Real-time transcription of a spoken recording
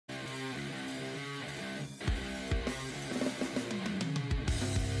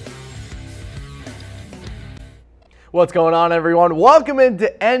What's going on, everyone? Welcome into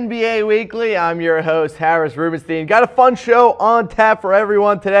NBA Weekly. I'm your host, Harris Rubenstein. Got a fun show on tap for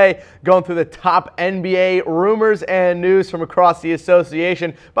everyone today, going through the top NBA rumors and news from across the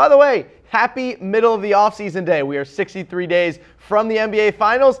association. By the way, happy middle of the offseason day. We are 63 days from the NBA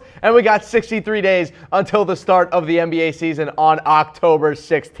Finals, and we got 63 days until the start of the NBA season on October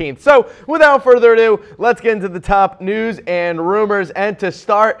 16th. So without further ado, let's get into the top news and rumors. And to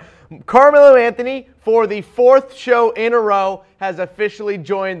start, Carmelo Anthony, for the fourth show in a row, has officially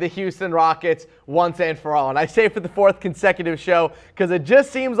joined the Houston Rockets once and for all. And I say for the fourth consecutive show because it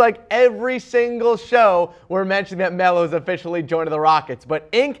just seems like every single show we're mentioning that Melo is officially joining the Rockets. But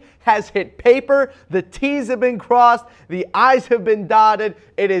ink has hit paper, the T's have been crossed, the I's have been dotted,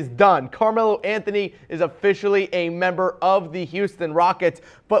 it is done. Carmelo Anthony is officially a member of the Houston Rockets.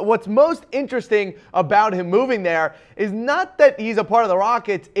 But what's most interesting about him moving there is not that he's a part of the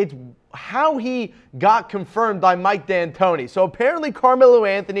Rockets, it's how he got confirmed by Mike D'Antoni. So apparently Carmelo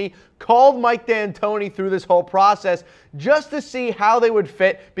Anthony called Mike D'Antoni through this whole process just to see how they would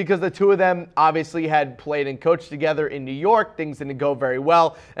fit, because the two of them obviously had played and coached together in New York. Things didn't go very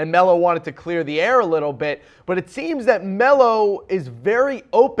well, and Melo wanted to clear the air a little bit. But it seems that Melo is very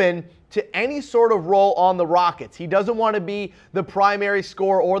open to any sort of role on the Rockets. He doesn't want to be the primary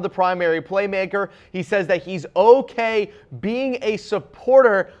scorer or the primary playmaker. He says that he's okay being a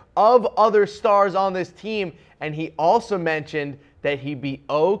supporter of other stars on this team, and he also mentioned that he'd be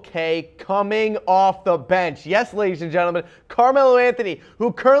okay coming off the bench. Yes, ladies and gentlemen, Carmelo Anthony,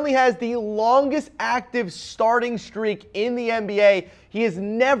 who currently has the longest active starting streak in the NBA, he has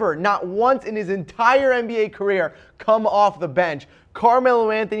never, not once in his entire NBA career, come off the bench.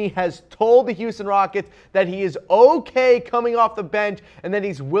 Carmelo Anthony has told the Houston Rockets that he is okay coming off the bench and that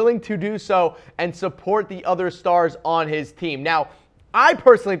he's willing to do so and support the other stars on his team. Now, I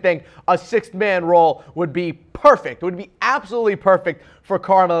personally think a sixth-man role would be perfect. It would be absolutely perfect for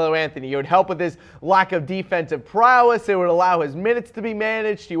Carmelo Anthony. It would help with his lack of defensive prowess. It would allow his minutes to be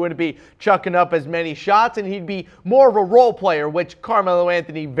managed. He wouldn't be chucking up as many shots, and he'd be more of a role player, which Carmelo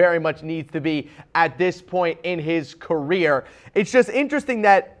Anthony very much needs to be at this point in his career. It's just interesting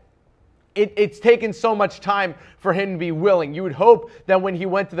that it's taken so much time for him to be willing. You would hope that when he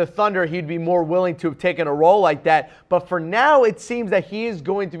went to the Thunder, he'd be more willing to have taken a role like that. But for now, it seems that he is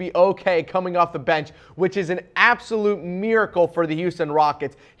going to be okay coming off the bench, which is an absolute miracle for the Houston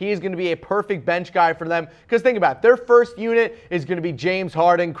Rockets. He is going to be a perfect bench guy for them. Because think about it, their first unit is going to be James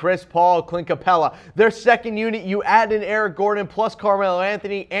Harden, Chris Paul, Clint Capella. Their second unit, you add in Eric Gordon plus Carmelo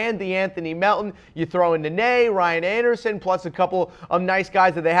Anthony and DeAnthony Melton. You throw in Nene, Ryan Anderson, plus a couple of nice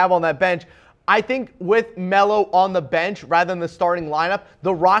guys that they have on that bench. I think with Melo on the bench rather than the starting lineup,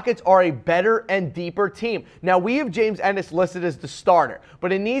 the Rockets are a better and deeper team. Now, we have James Ennis listed as the starter,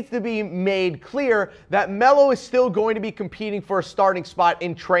 but it needs to be made clear that Melo is still going to be competing for a starting spot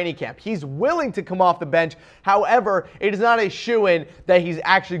in training camp. He's willing to come off the bench. However, it is not a shoo-in that he's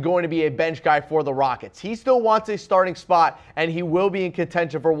actually going to be a bench guy for the Rockets. He still wants a starting spot, and he will be in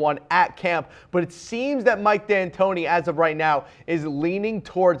contention for one at camp. But it seems that Mike D'Antoni, as of right now, is leaning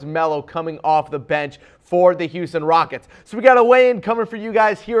towards Melo coming off the bench for the Houston Rockets. So we got a weigh-in coming for you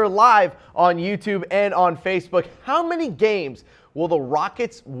guys here live on YouTube and on Facebook. How many games will the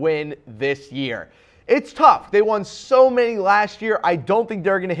Rockets win this year? It's tough. They won so many last year. I don't think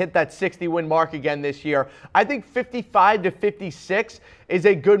they're going to hit that 60-win mark again this year. I think 55 to 56 is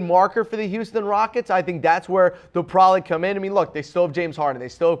a good marker for the Houston Rockets. I think that's where they'll probably come in. I mean, look, they still have James Harden. They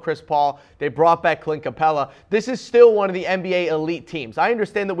still have Chris Paul. They brought back Clint Capella. This is still one of the NBA elite teams. I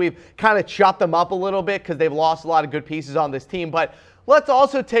understand that we've kind of chopped them up a little bit because they've lost a lot of good pieces on this team, but let's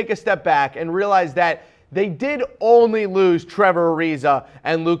also take a step back and realize that they did only lose Trevor Ariza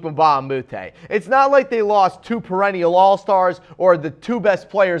and Luc Mbah a Moute. It's not like they lost two perennial All-Stars or the two best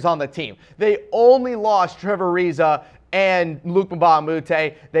players on the team. They only lost Trevor Ariza and Luc Mbah a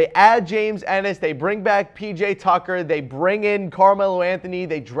Moute. They add James Ennis. They bring back PJ Tucker. They bring in Carmelo Anthony.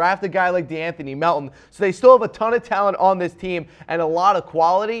 They draft a guy like DeAnthony Melton. So they still have a ton of talent on this team and a lot of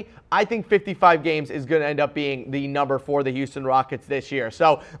quality. I think 55 games is going to end up being the number for the Houston Rockets this year.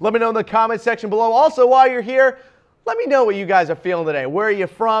 So let me know in the comment section below. Also, while you're here, let me know what you guys are feeling today. Where are you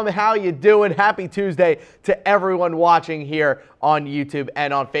from? How you doing? Happy Tuesday to everyone watching here on YouTube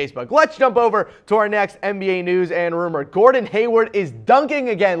and on Facebook. Let's jump over to our next NBA news and rumor. Gordon Hayward is dunking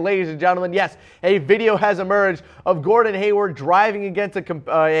again, ladies and gentlemen. Yes, a video has emerged of Gordon Hayward driving against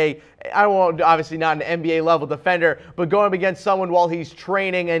obviously not an NBA level defender, but going up against someone while he's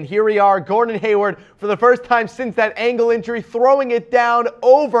training. And here we are, Gordon Hayward, for the first time since that ankle injury, throwing it down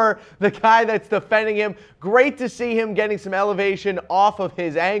over the guy that's defending him. Great to see see him getting some elevation off of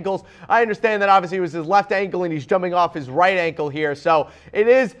his ankles. I understand that obviously it was his left ankle and he's jumping off his right ankle here. So it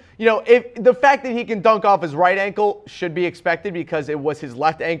is, if the fact that he can dunk off his right ankle should be expected because it was his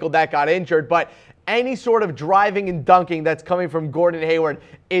left ankle that got injured. But any sort of driving and dunking that's coming from Gordon Hayward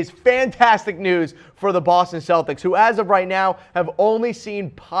is fantastic news for the Boston Celtics, who as of right now have only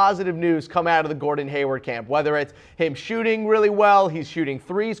seen positive news come out of the Gordon Hayward camp, whether it's him shooting really well, he's shooting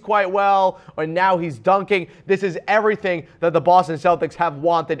threes quite well, or now he's dunking. This is everything that the Boston Celtics have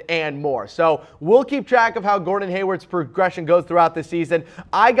wanted and more. So we'll keep track of how Gordon Hayward's progression goes throughout the season.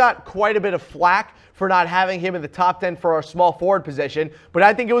 I got quite a bit of flack for not having him in the top 10 for our small forward position, but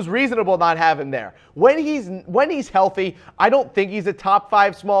I think it was reasonable not have him there. When he's healthy, I don't think he's a top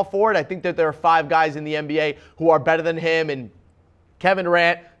 5 small forward. I think that there are 5 guys in the NBA who are better than him, and Kevin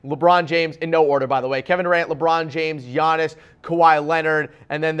Durant, LeBron James, in no order, by the way. Kevin Durant, LeBron James, Giannis, Kawhi Leonard,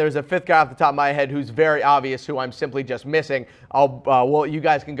 and then there's a 5th guy off the top of my head who's very obvious, who I'm simply just missing. You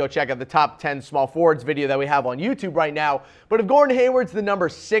guys can go check out the top 10 small forwards video that we have on YouTube right now. But if Gordon Hayward's the number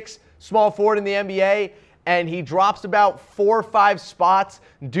 6 small forward in the NBA, and he drops about 4 or 5 spots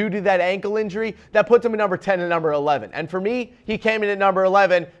due to that ankle injury, that puts him at number 10 and number 11. And for me, he came in at number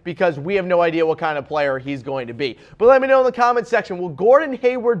 11 because we have no idea what kind of player he's going to be. But let me know in the comments section, will Gordon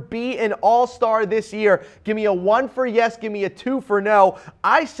Hayward be an all-star this year? Give me a 1 for yes, give me a 2 for no.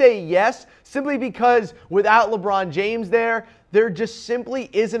 I say yes, simply because without LeBron James there just simply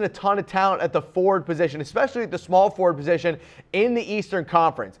isn't a ton of talent at the forward position, especially at the small forward position in the Eastern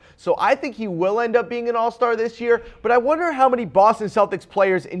Conference. So I think he will end up being an all-star this year, but I wonder how many Boston Celtics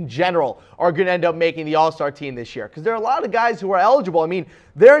players in general are going to end up making the all-star team this year, because there are a lot of guys who are eligible. I mean,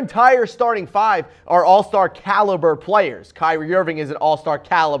 their entire starting 5 are all-star caliber players. Kyrie Irving is an all-star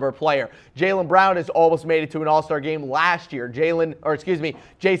caliber player. Jaylen Brown has almost made it to an all-star game last year.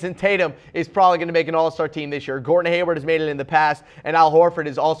 Jason Tatum is probably going to make an all-star team this year. Gordon Hayward has made it in the past, and Al Horford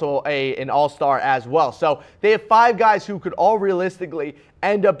is also an all-star as well. So they have 5 guys who could all realistically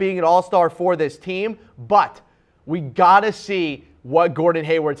end up being an all-star for this team, but we got to see what Gordon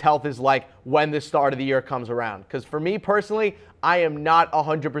Hayward's health is like when the start of the year comes around. Because for me personally, I am not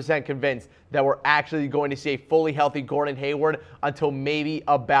 100% convinced that we're actually going to see a fully healthy Gordon Hayward until maybe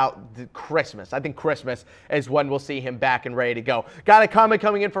about Christmas. I think Christmas is when we'll see him back and ready to go. Got a comment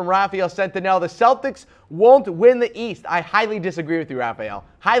coming in from Raphael Sentinel. The Celtics won't win the East. I highly disagree with you, Raphael.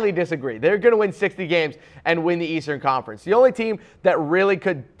 Highly disagree. They're going to win 60 games and win the Eastern Conference. The only team that really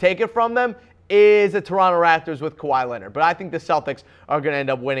could take it from them is the Toronto Raptors with Kawhi Leonard. But I think the Celtics are going to end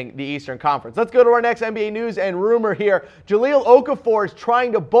up winning the Eastern Conference. Let's go to our next NBA news and rumor here. Jahlil Okafor is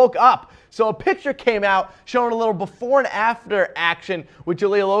trying to bulk up. So a picture came out showing a little before and after action with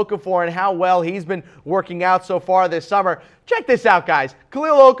Jahlil Okafor and how well he's been working out so far this summer. Check this out, guys.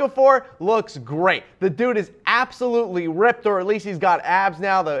 Jahlil Okafor looks great. The dude is absolutely ripped, or at least he's got abs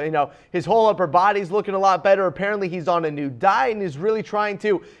now. His whole upper body's looking a lot better. Apparently, he's on a new diet and is really trying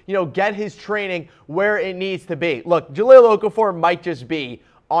to, get his training where it needs to be. Look, Jahlil Okafor might just be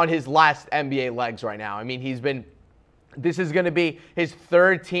on his last NBA legs right now. I mean, this is going to be his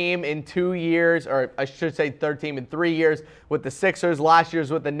 3rd team in 2 years, or I should say 3rd team in 3 years with the Sixers. Last year's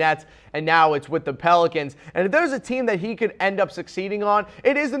with the Nets, and now it's with the Pelicans. And if there's a team that he could end up succeeding on,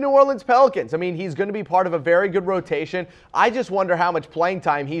 it is the New Orleans Pelicans. I mean, he's going to be part of a very good rotation. I just wonder how much playing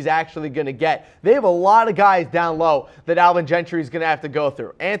time he's actually going to get. They have a lot of guys down low that Alvin Gentry is going to have to go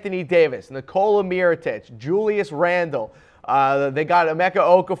through. Anthony Davis, Nikola Mirotic, Julius Randle. They got Emeka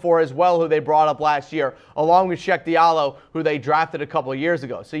Okafor as well, who they brought up last year, along with Sheik Diallo, who they drafted a couple of years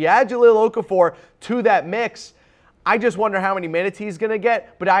ago. So you add Jahlil Okafor to that mix. I just wonder how many minutes he's going to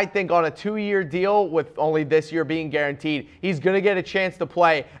get, but I think on a 2-year deal with only this year being guaranteed, he's going to get a chance to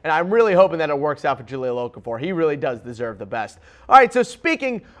play, and I'm really hoping that it works out for Jahlil Okafor. He really does deserve the best. All right, so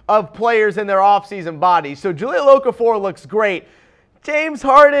speaking of players in their offseason bodies, so Jahlil Okafor looks great. James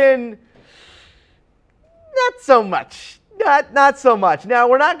Harden, not so much. Not so much. Now,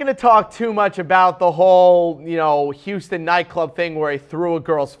 we're not going to talk too much about the whole, Houston nightclub thing where he threw a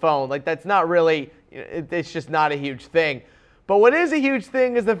girl's phone. That's not really, it's just not a huge thing. But what is a huge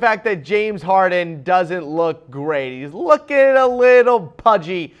thing is the fact that James Harden doesn't look great. He's looking a little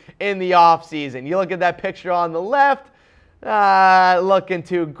pudgy in the offseason. You look at that picture on the left, looking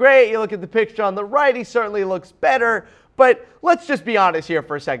too great. You look at the picture on the right, he certainly looks better. But let's just be honest here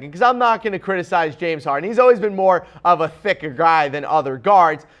for a second, because I'm not going to criticize James Harden. He's always been more of a thicker guy than other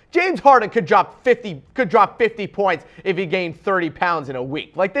guards. James Harden could drop 50 points if he gained 30 pounds in a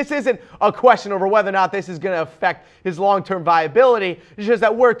week. This isn't a question over whether or not this is going to affect his long-term viability. It's just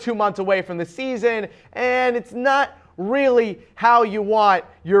that we're 2 months away from the season, and it's not really how you want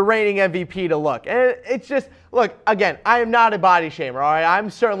your reigning MVP to look. And it's just, look, again, I am not a body shamer, all right? I'm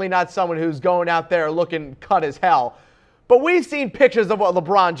certainly not someone who's going out there looking cut as hell. But we've seen pictures of what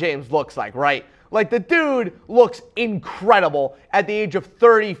LeBron James looks like, right? Like, the dude looks incredible at the age of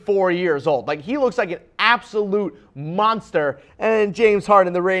 34 years old. Like, he looks like an absolute monster. And James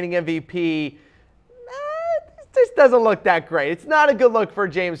Harden, the reigning MVP, this doesn't look that great. It's not a good look for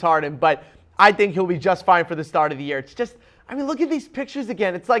James Harden, but I think he'll be just fine for the start of the year. It's just, I mean, look at these pictures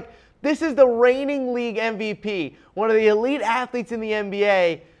again. It's like, this is the reigning league MVP, one of the elite athletes in the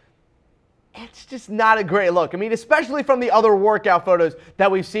NBA. It's just not a great look. I mean, especially from the other workout photos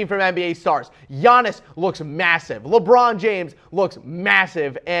that we've seen from NBA stars. Giannis looks massive. LeBron James looks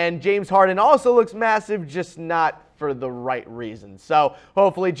massive. And James Harden also looks massive, just not for the right reasons. So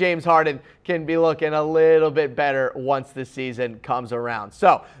hopefully James Harden can be looking a little bit better once the season comes around.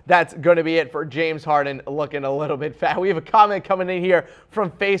 So that's going to be it for James Harden looking a little bit fat. We have a comment coming in here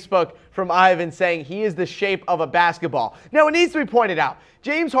from Facebook from Ivan saying he is the shape of a basketball. Now, it needs to be pointed out,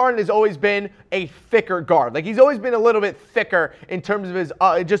 James Harden has always been a thicker guard. Like, he's always been a little bit thicker in terms of his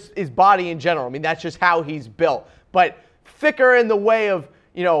just his body in general. I mean, that's just how he's built. But thicker in the way of,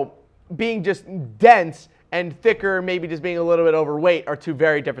 you know, being just dense, and thicker, maybe just being a little bit overweight, are two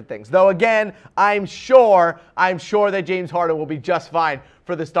very different things. Though, again, I'm sure that James Harden will be just fine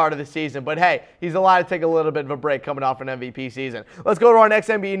for the start of the season. But hey, he's allowed to take a little bit of a break coming off an MVP season. Let's go to our next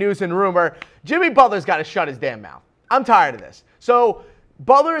NBA news and rumor. Jimmy Butler's got to shut his damn mouth. I'm tired of this. So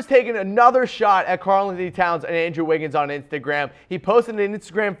Butler has taken another shot at Karl-Anthony Towns and Andrew Wiggins on Instagram. He posted an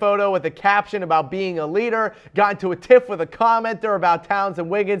Instagram photo with a caption about being a leader, got into a tiff with a commenter about Towns and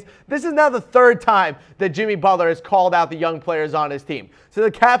Wiggins. This is now the third time that Jimmy Butler has called out the young players on his team. So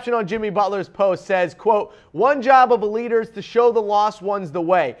the caption on Jimmy Butler's post says, quote, "One job of a leader is to show the lost ones the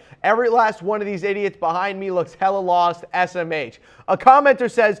way. Every last one of these idiots behind me looks hella lost, SMH. A commenter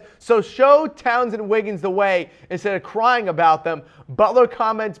says, so show Towns and Wiggins the way instead of crying about them. Butler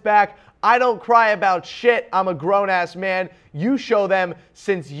comments back, I don't cry about shit. I'm a grown-ass man. You show them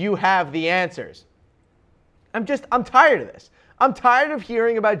since you have the answers." I'm tired of this. I'm tired of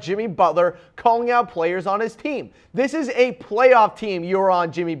hearing about Jimmy Butler calling out players on his team. This is a playoff team you're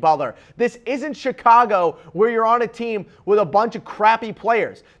on, Jimmy Butler. This isn't Chicago where you're on a team with a bunch of crappy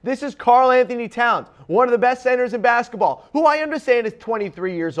players. This is Karl-Anthony Towns, one of the best centers in basketball, who I understand is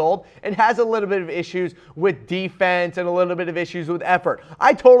 23 years old and has a little bit of issues with defense and a little bit of issues with effort.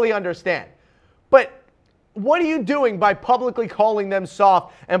 I totally understand. But what are you doing by publicly calling them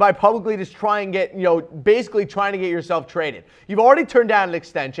soft and by publicly just trying to get, basically trying to get yourself traded? You've already turned down an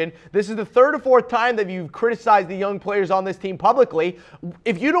extension. This is the third or fourth time that you've criticized the young players on this team publicly.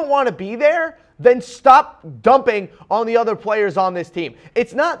 If you don't want to be there, then stop dumping on the other players on this team.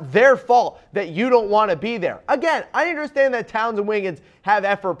 It's not their fault that you don't want to be there. Again, I understand that Towns and Wiggins have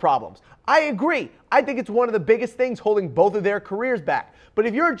effort problems. I agree. I think it's one of the biggest things holding both of their careers back. But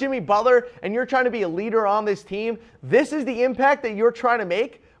if you're Jimmy Butler and you're trying to be a leader on this team, this is the impact that you're trying to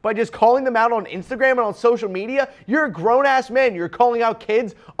make by just calling them out on Instagram and on social media. You're a grown-ass man. You're calling out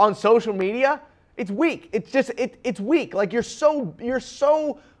kids on social media. It's weak. It's weak. Like, you're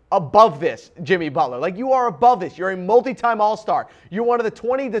so above this, Jimmy Butler. Like, you are above this. You're a multi-time All-Star. You're one of the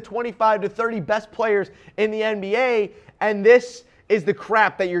 20 to 25 to 30 best players in the NBA, and this is the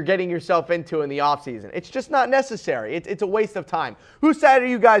crap that you're getting yourself into in the offseason. It's just not necessary. It's a waste of time. Whose side are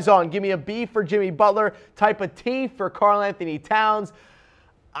you guys on? Give me a B for Jimmy Butler, type a T for Karl-Anthony Towns.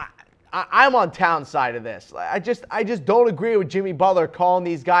 I'm on Towns' side of this. I just don't agree with Jimmy Butler calling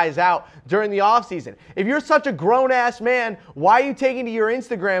these guys out during the offseason. If you're such a grown-ass man, why are you taking to your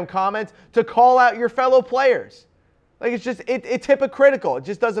Instagram comments to call out your fellow players? Like, it's hypocritical. It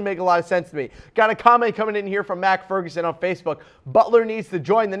just doesn't make a lot of sense to me. Got a comment coming in here from Mac Ferguson on Facebook. Butler needs to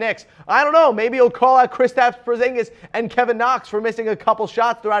join the Knicks. I don't know. Maybe he'll call out Kristaps Porzingis and Kevin Knox for missing a couple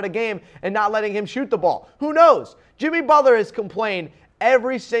shots throughout a game and not letting him shoot the ball. Who knows? Jimmy Butler has complained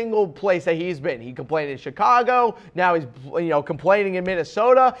every single place that he's been. He complained in Chicago. Now he's complaining in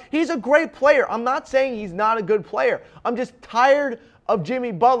Minnesota. He's a great player. I'm not saying he's not a good player. I'm just tired of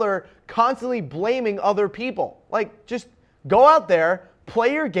Jimmy Butler constantly blaming other people. Like, just go out there,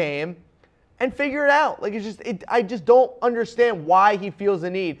 play your game, and figure it out. Like, I just don't understand why he feels the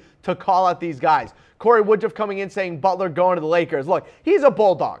need to call out these guys. Corey Woodruff coming in saying Butler going to the Lakers. Look, he's a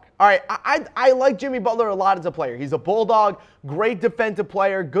bulldog. All right, I like Jimmy Butler a lot as a player. He's a bulldog, great defensive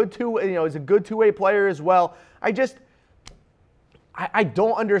player, he's a good two-way player as well. I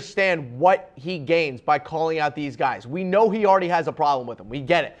don't understand what he gains by calling out these guys. We know he already has a problem with them. We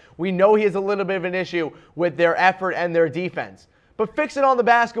get it. We know he has a little bit of an issue with their effort and their defense. but fix it on the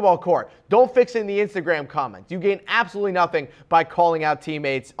basketball court. Don't fix it in the Instagram comments. You gain absolutely nothing by calling out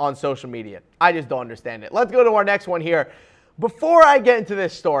teammates on social media. I just don't understand it. Let's go to our next one here. Before I get into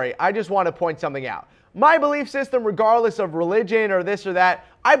this story, I just want to point something out. My belief system, regardless of religion or this or that,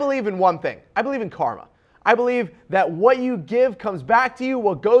 I believe in one thing. I believe in karma. I believe that what you give comes back to you.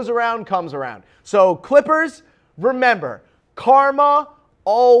 What goes around comes around. So Clippers, remember, karma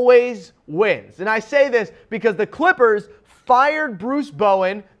always wins. And I say this because the Clippers fired Bruce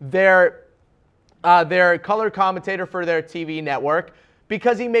Bowen, their color commentator for their TV network,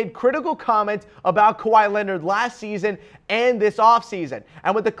 because he made critical comments about Kawhi Leonard last season and this offseason.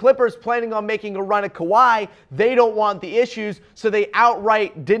 And with the Clippers planning on making a run at Kawhi, they don't want the issues, so they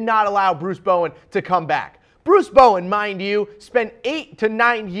outright did not allow Bruce Bowen to come back. Bruce Bowen, mind you, spent 8 to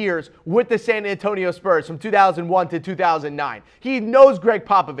 9 years with the San Antonio Spurs from 2001 to 2009. He knows Greg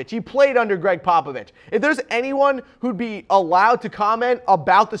Popovich. He played under Greg Popovich. If there's anyone who'd be allowed to comment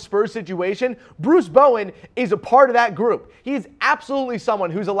about the Spurs situation, Bruce Bowen is a part of that group. He's absolutely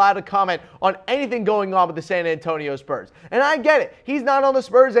someone who's allowed to comment on anything going on with the San Antonio Spurs. And I get it. He's not on the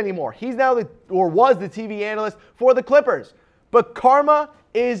Spurs anymore. He's now was the TV analyst for the Clippers. But karma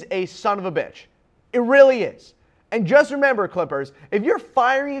is a son of a bitch. It really is. And just remember, Clippers, if you're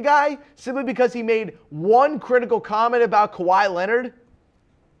firing a guy simply because he made one critical comment about Kawhi Leonard,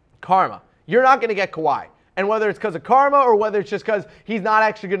 karma. You're not going to get Kawhi. And whether it's because of karma or whether it's just because he's not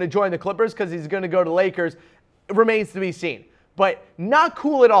actually going to join the Clippers because he's going to go to Lakers, it remains to be seen. But not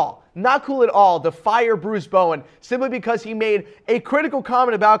cool at all. Not cool at all to fire Bruce Bowen simply because he made a critical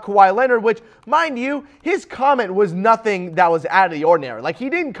comment about Kawhi Leonard, which, mind you, his comment was nothing that was out of the ordinary. Like, he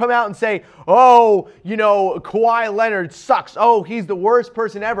didn't come out and say, oh, you know, Kawhi Leonard sucks. Oh, he's the worst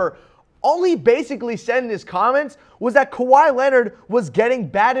person ever. All he basically said in his comments was that Kawhi Leonard was getting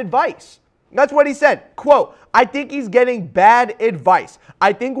bad advice. That's what he said. Quote, I think he's getting bad advice.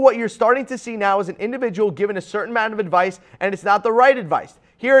 I think what you're starting to see now is an individual given a certain amount of advice, and it's not the right advice.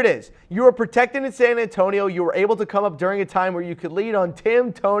 Here it is. You were protected in San Antonio. You were able to come up during a time where you could lead on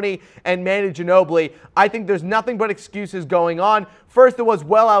Tim, Tony, and Manu Ginobili. I think there's nothing but excuses going on. First it was,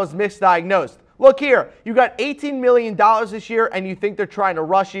 well, I was misdiagnosed. Look here, you got $18 million this year and you think they're trying to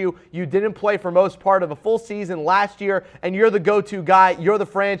rush you. You didn't play for most part of a full season last year and you're the go-to guy, you're the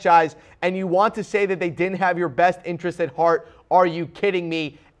franchise, and you want to say that they didn't have your best interest at heart. Are you kidding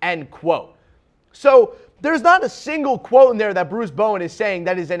me? End quote. So there's not a single quote in there that Bruce Bowen is saying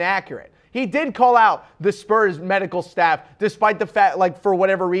that is inaccurate. He did call out the Spurs medical staff despite the fact, like, for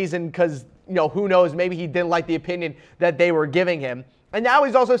whatever reason, because, you know, who knows, maybe he didn't like the opinion that they were giving him. And now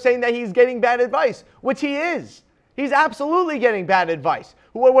he's also saying that he's getting bad advice, which he is. He's absolutely getting bad advice.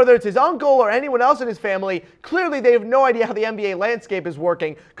 Whether it's his uncle or anyone else in his family, clearly they have no idea how the NBA landscape is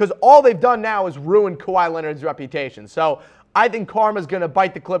working because all they've done now is ruin Kawhi Leonard's reputation. So I think karma's going to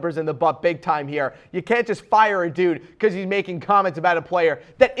bite the Clippers in the butt big time here. You can't just fire a dude because he's making comments about a player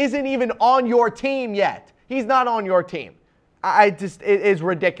that isn't even on your team yet. He's not on your team. It is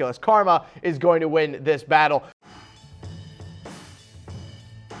ridiculous. Karma is going to win this battle.